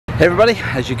Hey everybody,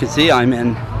 as you can see, I'm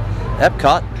in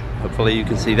Epcot. Hopefully you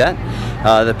can see that.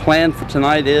 The plan for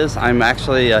tonight is I'm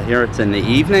actually here. It's in the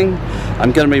evening.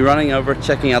 I'm going to be running over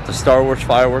checking out the Star Wars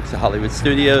fireworks at Hollywood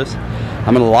Studios.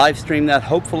 I'm going to live stream that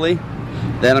hopefully.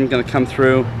 Then I'm going to come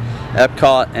through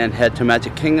Epcot and head to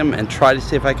Magic Kingdom and try to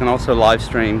see if I can also live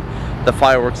stream the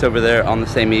fireworks over there on the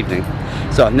same evening.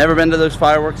 So I've never been to those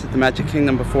fireworks at the Magic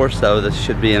Kingdom before, so this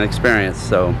should be an experience.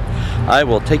 So I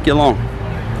will take you along.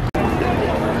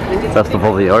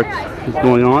 Festival of the Arts is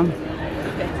going on.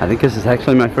 I think this is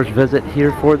actually my first visit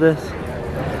here for this.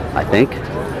 I think.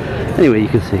 Anyway, you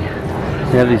can see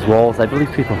they have these walls. I believe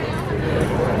people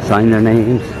sign their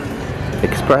names.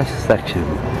 Express section.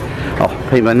 Oh,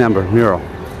 paint by number mural.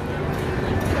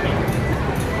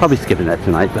 Probably skipping that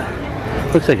tonight, but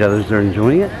looks like others are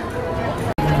enjoying it.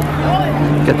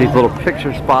 Got these little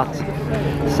picture spots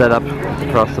set up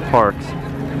across the parks.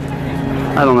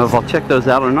 I don't know if I'll check those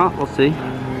out or not. We'll see.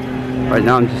 Right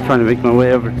now I'm just trying to make my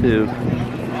way over to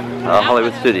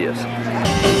Hollywood Studios.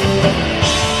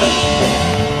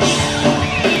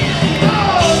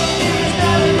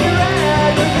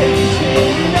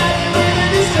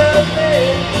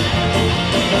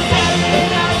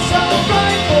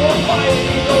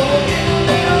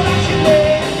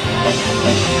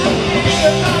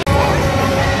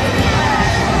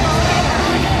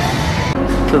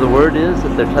 So the word is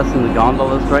that they're testing the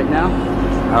gondolas right now.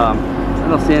 I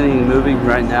don't see anything moving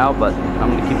right now, but I'm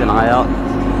going to keep an eye out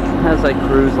as I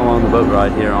cruise along the boat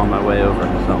ride here on my way over.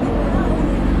 So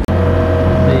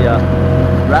the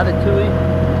Ratatouille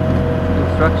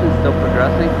construction is still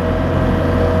progressing.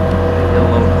 Get a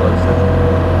little closer.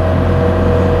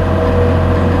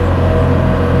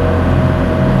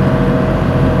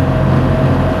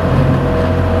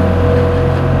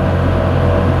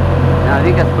 Now I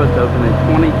think that's supposed to open in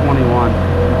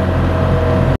 2021.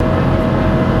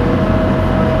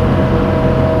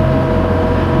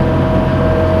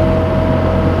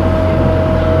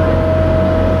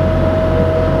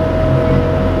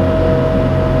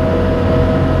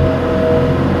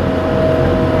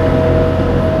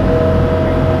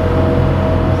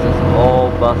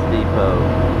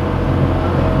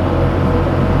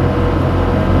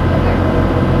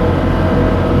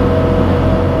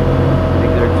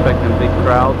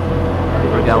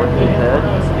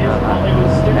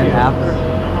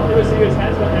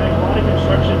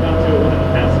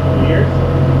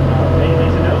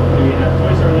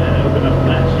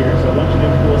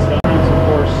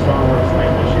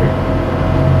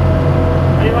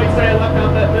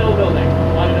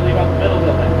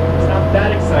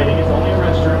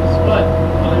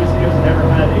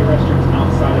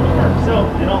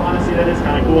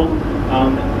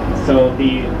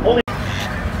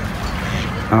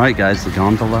 Alright guys, the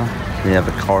gondola, they have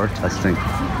a car testing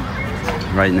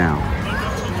right now.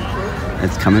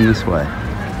 It's coming this way.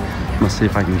 Let's see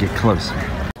if I can get closer.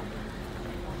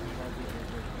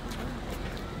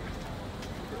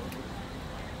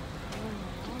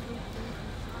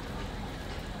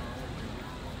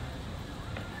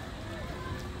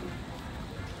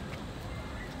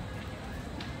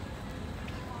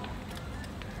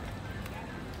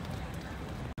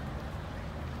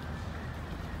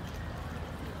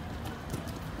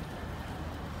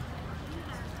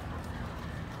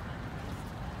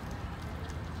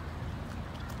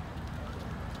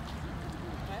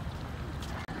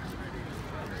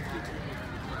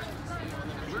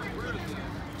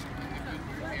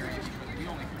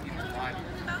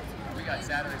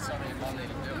 Saturday, Sunday, and Monday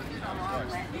to do it.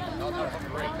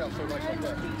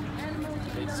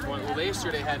 Well, last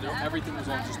year they had everything was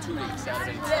on just 2 days,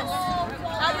 Saturday and Sunday.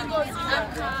 I went to the most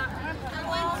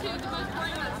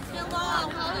boring one. Still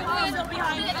long. So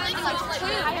behind.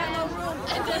 I had no room.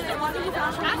 And then I wanted to hear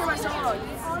my song.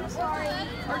 I'm sorry.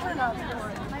 Or turn up.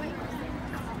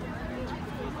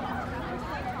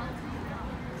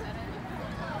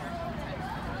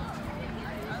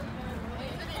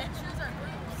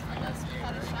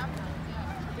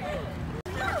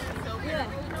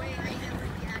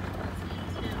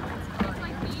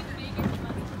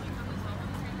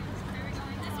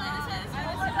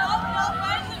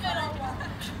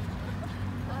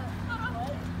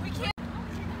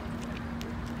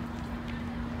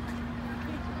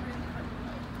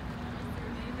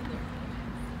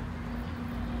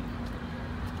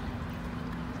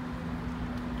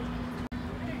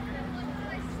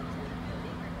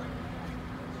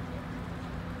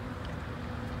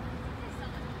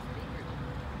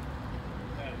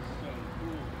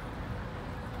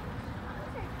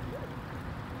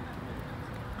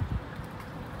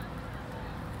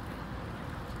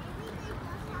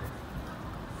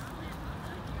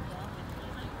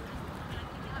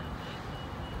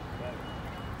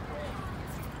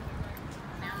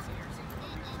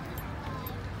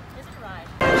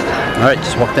 Alright,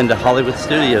 just walked into Hollywood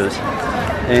Studios,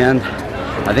 and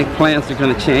I think plans are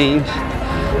going to change.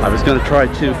 I was going to try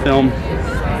to film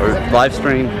or live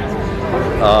stream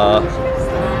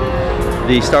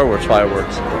the Star Wars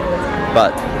fireworks,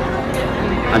 but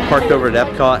I'm parked over at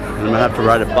Epcot and I'm going to have to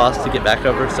ride a bus to get back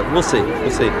over, so we'll see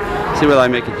what I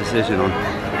make a decision on.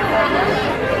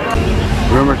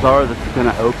 Rumors are that it's going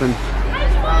to open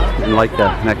in like the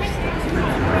next,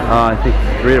 I think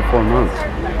 3 or 4 months.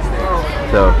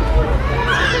 So,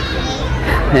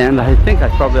 and I think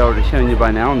I've probably already shown you by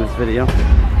now in this video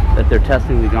that they're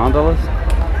testing the gondolas.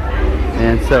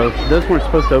 And so those weren't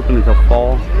supposed to open until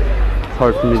fall. It's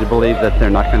hard for me to believe that they're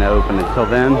not going to open until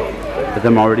then, but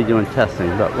I'm already doing testing,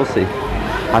 but we'll see.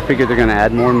 I figure they're going to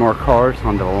add more and more cars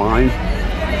onto the line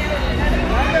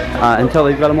until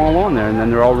they've got them all on there, and then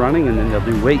they're all running, and then they'll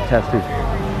do weight testing.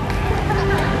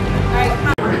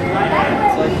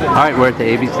 Alright, we're at the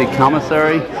ABC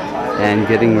commissary and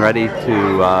getting ready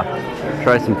to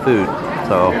try some food.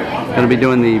 So I'm going to be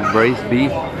doing the braised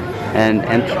beef and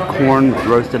corn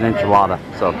roasted enchilada.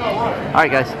 So,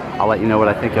 alright guys, I'll let you know what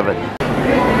I think of it.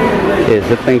 Okay, as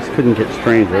if things couldn't get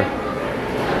stranger,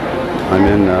 I'm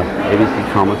in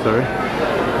ABC commissary.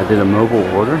 I did a mobile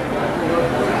order,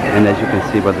 and as you can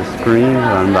see by the screen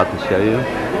that I'm about to show you,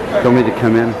 it told me to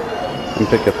come in and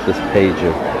pick up this page.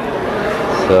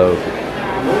 So,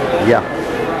 yeah,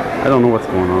 I don't know what's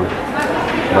going on,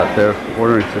 but their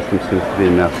ordering system seems to be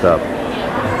messed up.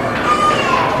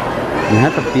 And I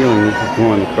have the feeling this is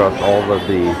going across all of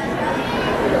the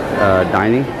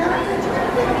dining,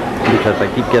 because I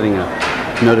keep getting a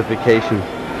notification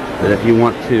that if you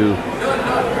want to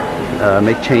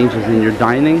make changes in your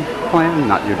dining plan,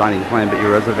 not your dining plan, but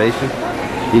your reservation,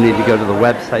 you need to go to the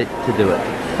website to do it.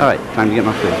 Alright, time to get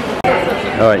my food.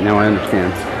 Alright, now I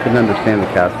understand. Couldn't understand the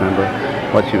cast member,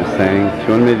 what she was saying.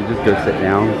 She wanted me to just go sit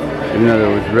down, even though there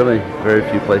was really very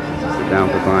few places to sit down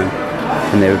at the time,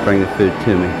 and they would bring the food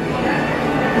to me.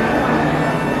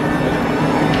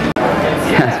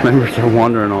 Cast members are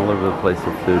wandering all over the place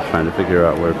with food, trying to figure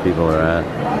out where people are at.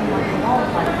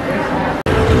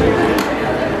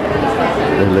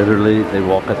 They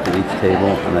walk up to each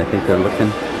table, and I think they're looking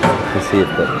to see if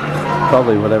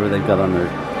probably whatever they've got on their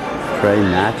tray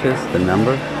matches the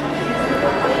number.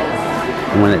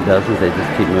 And when it doesn't, they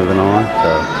just keep moving on.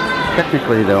 So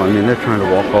technically though, I mean, they're trying to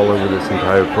walk all over this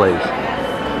entire place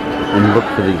and look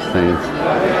for these things.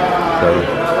 So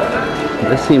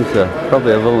this seems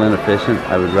probably a little inefficient.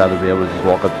 I would rather be able to just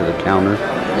walk up to the counter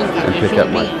and pick up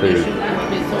my food.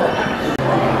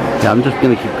 Yeah, I'm just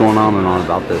going to keep going on and on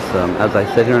about this. As I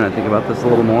sit here and I think about this a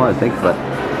little more, I think what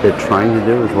they're trying to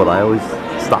do is what I always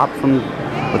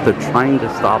what they're trying to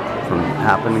stop from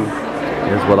happening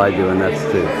is what I do, and that's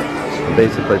to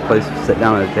basically sit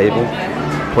down at a table,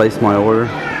 place my order,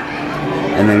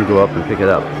 and then go up and pick it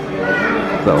up.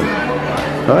 So,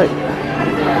 alright,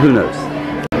 who knows?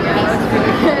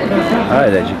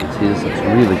 Alright, as you can see, this looks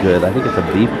really good. I think it's a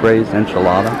beef braised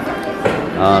enchilada.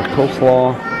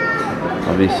 Coleslaw.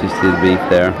 Obviously, you see the beef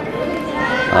there.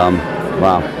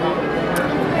 Wow.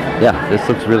 Yeah, this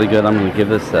looks really good. I'm going to give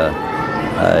this a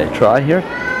try here,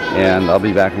 and I'll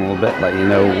be back in a little bit, let you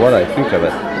know what I think of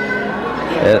it.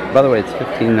 By the way, it's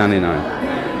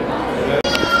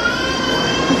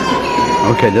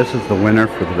 $15.99. Okay, this is the winner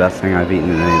for the best thing I've eaten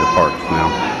in any of the parks now.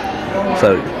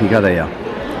 So, you got a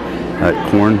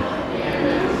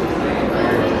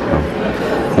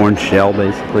corn shell,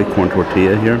 basically, corn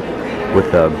tortilla here,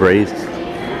 with braised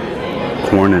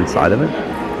corn inside of it.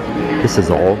 This is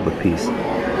all the piece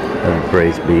of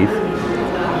braised beef.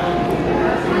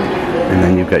 And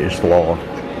then you've got your slaw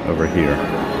over here.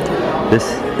 This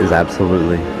is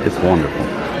absolutely, it's wonderful.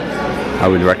 I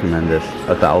would recommend this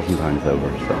 1,000 times over.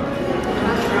 So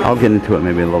I'll get into it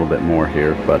maybe a little bit more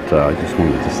here, but I just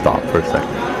wanted to stop for a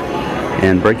second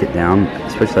and break it down,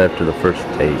 especially after the first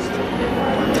taste.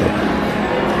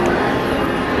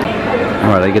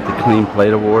 Alright, I get the Clean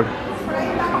Plate Award.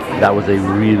 That was a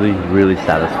really, really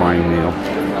satisfying meal.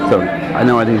 So I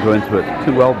know I didn't go into it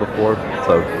too well before,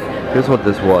 so here's what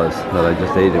this was that I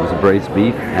just ate. It was a braised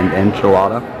beef and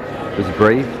enchilada. It was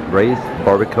braised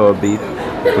barbacoa beef,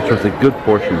 which was a good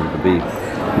portion of the beef.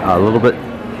 A little bit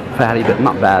fatty, but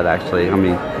not bad actually. I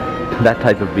mean, that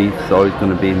type of beef is always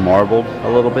going to be marbled a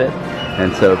little bit,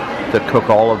 and so to cook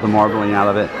all of the marbling out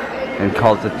of it and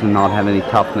cause it to not have any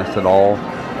toughness at all,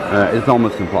 it's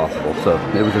almost impossible. So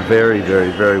it was a very,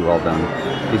 very, very well done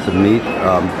piece of meat.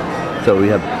 So we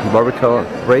have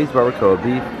braised barbacoa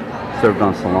beef served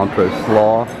on cilantro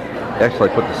slaw. Actually,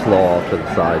 I put the slaw off to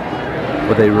the side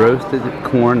with a roasted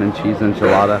corn and cheese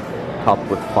enchilada topped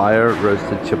with fire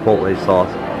roasted chipotle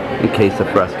sauce and queso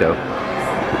fresco.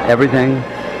 Everything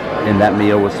in that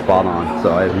meal was spot on,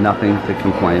 so I have nothing to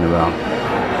complain about.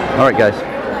 Alright guys,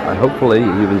 hopefully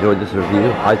you've enjoyed this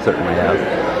review. I certainly have.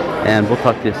 And we'll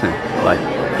talk to you soon. Bye.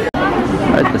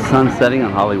 Alright, the sun's setting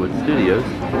on Hollywood Studios,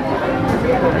 as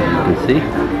you can see.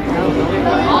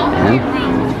 And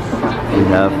we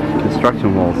have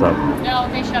construction walls up. No,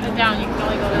 they shut it down. You can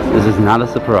only go this. This is not a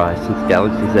surprise since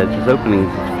Galaxy's Edge is opening in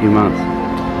a few months.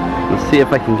 Let's see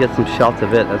if I can get some shots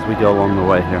of it as we go along the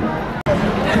way here.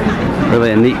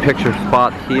 Really a neat picture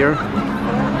spot here.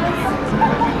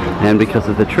 And because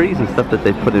of the trees and stuff that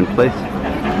they put in place,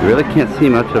 you really can't see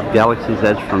much of Galaxy's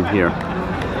Edge from here.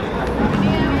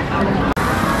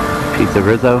 Pizza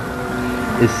Rizzo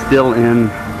is still in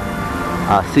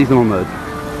seasonal mode.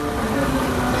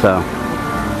 So,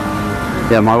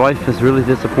 yeah, my wife is really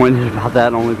disappointed about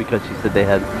that only because she said they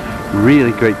had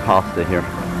really great pasta here.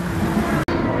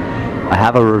 I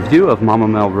have a review of Mama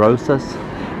Melrosas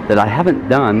that I haven't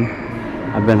done.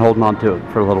 I've been holding on to it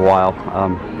for a little while.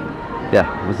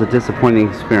 Yeah, it was a disappointing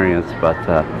experience, but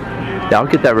yeah, I'll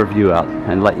get that review out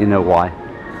and let you know why.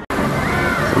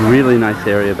 It's a really nice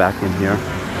area back in here.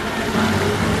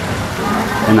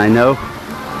 And I know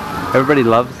everybody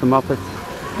loves the Muppets,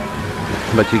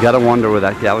 but you gotta wonder with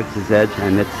that Galaxy's Edge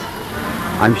and its,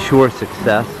 I'm sure,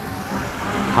 success,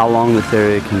 how long this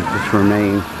area can just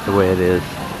remain the way it is.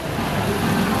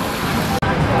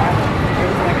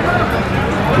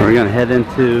 We're gonna head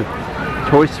into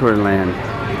Toy Story Land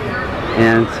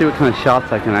and see what kind of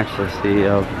shots I can actually see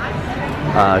of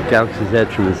Galaxy's Edge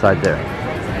from inside there.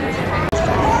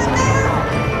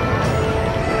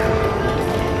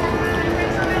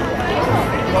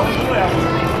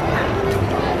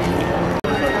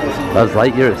 Buzz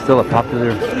Lightyear is still a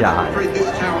popular guy.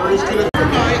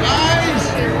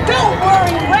 Don't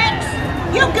worry, Rex.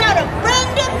 You got a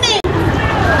friend in me.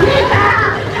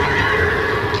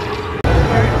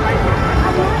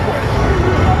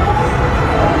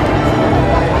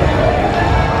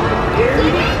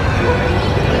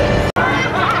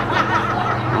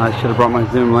 I should have brought my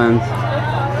zoom lens.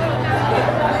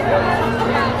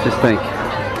 Just think,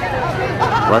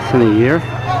 less than a year,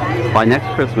 by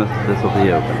next Christmas this will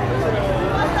be open.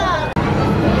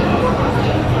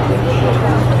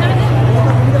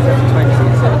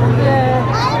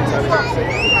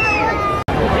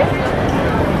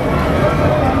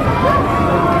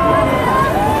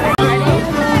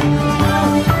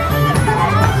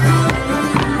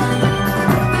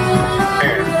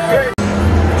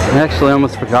 I actually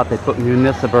almost forgot they put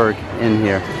Municiberg in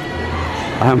here.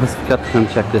 I almost forgot to come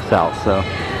check this out, so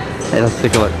hey, let's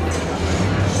take a look.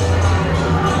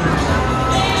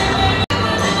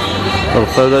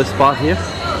 Little photo spot here.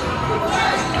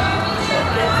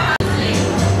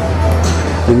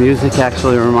 The music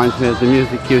actually reminds me of the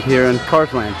music cue here in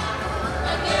Cars Land.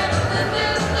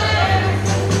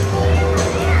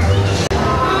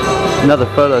 Another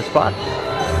photo spot.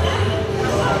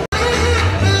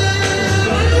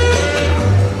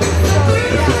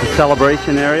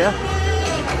 Celebration area.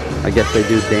 I guess they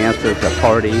do dances, a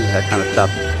party, that kind of stuff.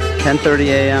 10:30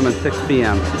 a.m. and 6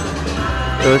 p.m.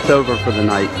 So it's over for the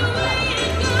night.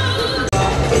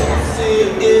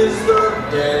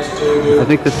 I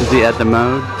think this is the at the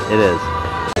mode. It is.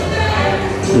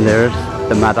 And there's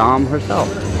the Madame herself.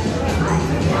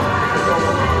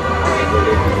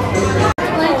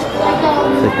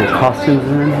 Looks like there's costumes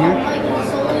in here.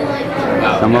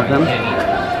 Some of them.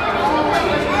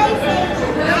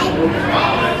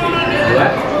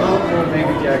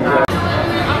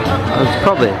 It's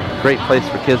probably a great place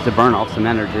for kids to burn off some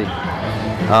energy.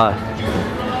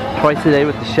 Twice a day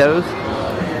with the shows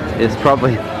is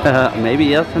probably maybe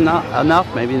yes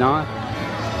enough, maybe not.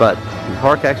 But the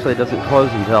park actually doesn't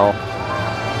close until,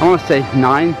 I want to say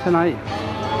 9 tonight,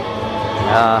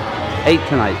 8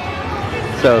 tonight.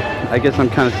 So I guess I'm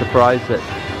kind of surprised that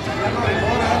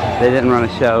they didn't run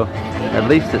a show at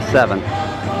least at 7.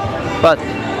 But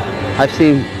I've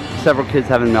seen several kids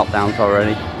having meltdowns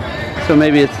already, so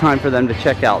maybe it's time for them to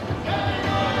check out.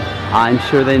 I'm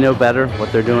sure they know better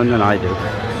what they're doing than I do.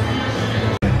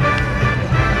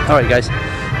 Alright guys,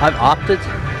 I've opted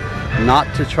not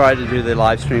to try to do the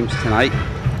live streams tonight.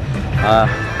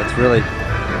 That's really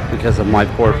because of my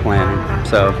poor planning.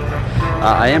 So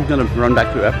I am going to run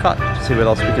back through Epcot to see what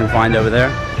else we can find over there.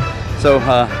 So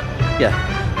yeah,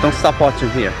 don't stop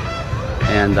watching here,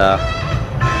 and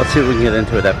let's see what we can get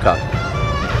into at Epcot.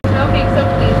 Okay, so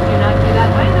please do not do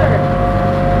that either.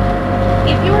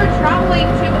 If you are traveling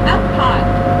to Epcot,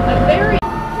 a very...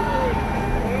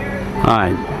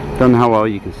 Alright, don't know how well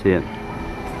you can see it.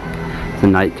 It's a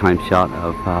nighttime shot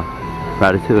of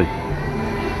Ratatouille.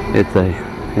 It's a,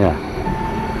 yeah,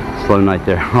 Slow night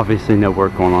there. Obviously no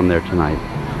work going on there tonight.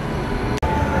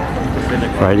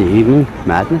 Friday evening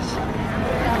madness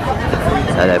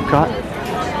at Epcot.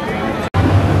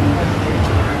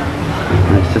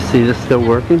 Nice to see this still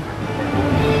working.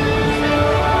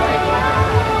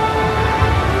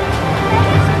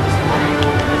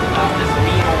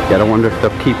 Gotta wonder if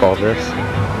they'll keep all this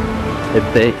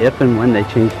if and when they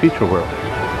change Future World.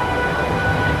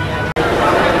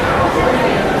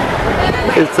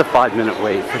 It's a 5-minute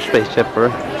wait for Spaceship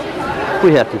Earth.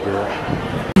 We have to do it.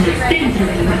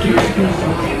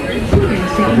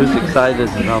 But who's excited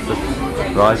about this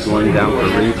ride going down for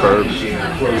refurb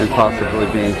and possibly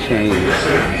being changed?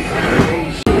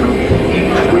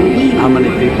 How many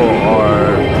people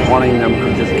are wanting them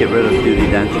to just get rid of Judi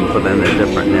Dench and put in a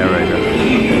different narrator?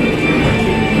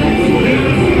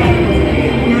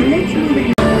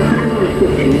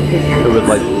 Who would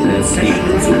like to see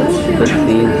keep the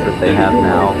scenes that they have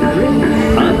now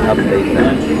and update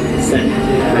them?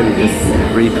 Maybe just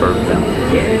refurb them.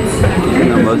 You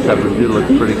know, most of them do look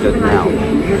pretty good now.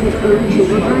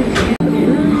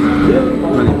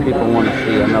 Many people want to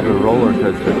see another roller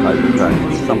coaster type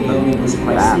attraction, something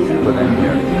fast put in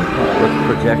here with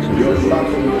projection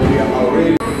systems.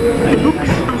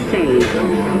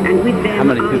 How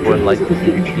many people would like to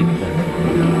see keep the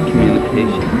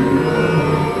communication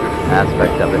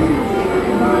aspect of it?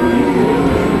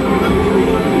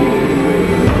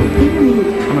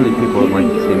 How many people would like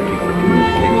to see him keep the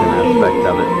communication aspect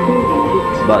of it,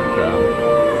 but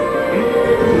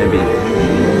maybe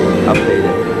update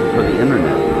it for the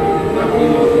internet?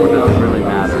 Or does it really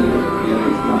matter?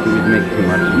 Do we make too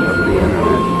much of the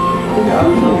internet?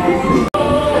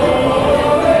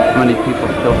 How many people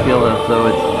still feel as though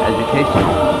it's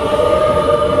educational?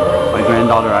 My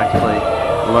granddaughter actually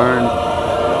learned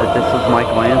that this was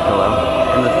Michelangelo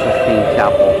in the Sistine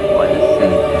Chapel by this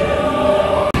scene.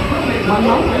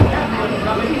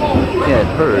 Yeah, it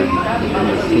heard in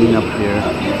the scene up here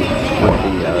with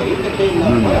the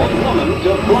moonwalk.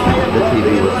 The TV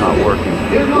was not working.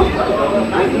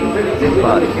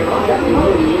 But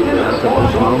as of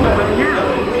this moment,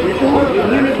 it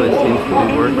actually seems to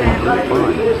be working just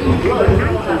fine.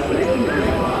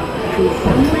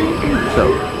 So,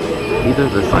 either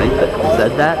the site that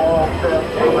said that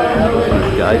was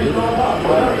misguided,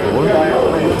 or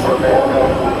it's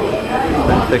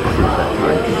been fixed since that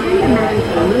time.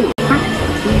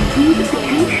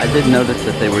 I did notice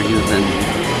that they were using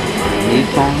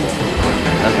Nissan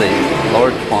as a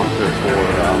large sponsor for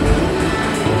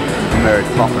Mary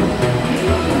Poppins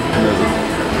movie.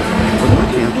 What's the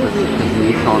chances, because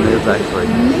Nissan is actually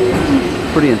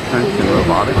pretty entrenched in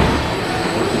robotics,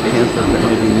 what's the chances that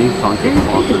maybe Nissan could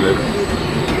sponsor this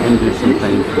and do some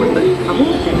things with it?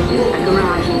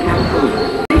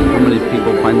 How many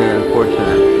people find it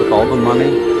unfortunate with all the money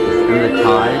and the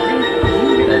ties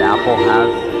that Apple has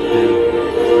to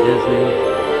Disney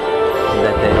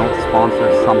that they don't sponsor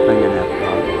something in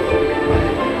Epcot?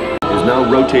 Is now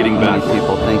rotating back.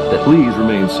 People think that please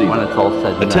remain seated. When it's all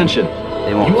said and attention, done,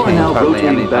 they won't you are change now hardly rotating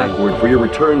anything, backward for your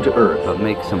return to Earth. but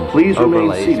make some Please remain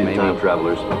overlays, seated, maybe, time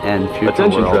travelers. and Future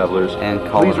Attention, World, travelers. and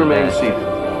call Please it a remain day. seated.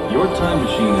 Your time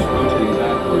machine is rotating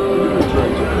backward for your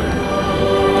return to Earth.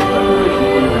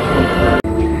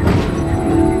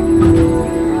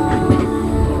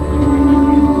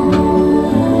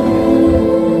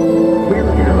 Preparation for your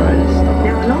return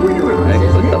to Earth. I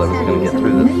actually thought I was going to get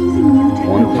through this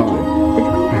one time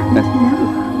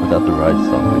without the ride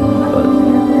stopping, but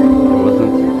it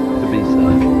wasn't to be so.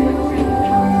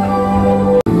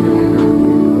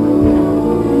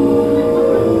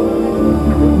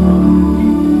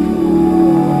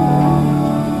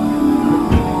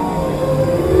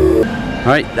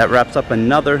 Alright, that wraps up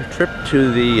another trip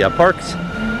to the parks.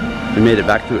 We made it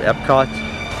back to Epcot.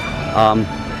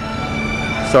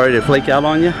 Sorry to flake out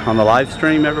on you on the live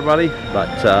stream, everybody, but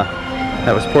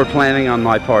that was poor planning on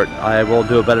my part. I will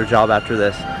do a better job after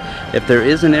this. If there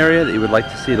is an area that you would like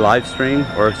to see live stream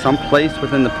or some place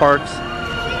within the parks,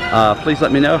 please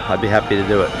let me know. I'd be happy to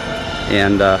do it.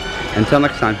 And until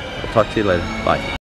next time, I'll talk to you later. Bye.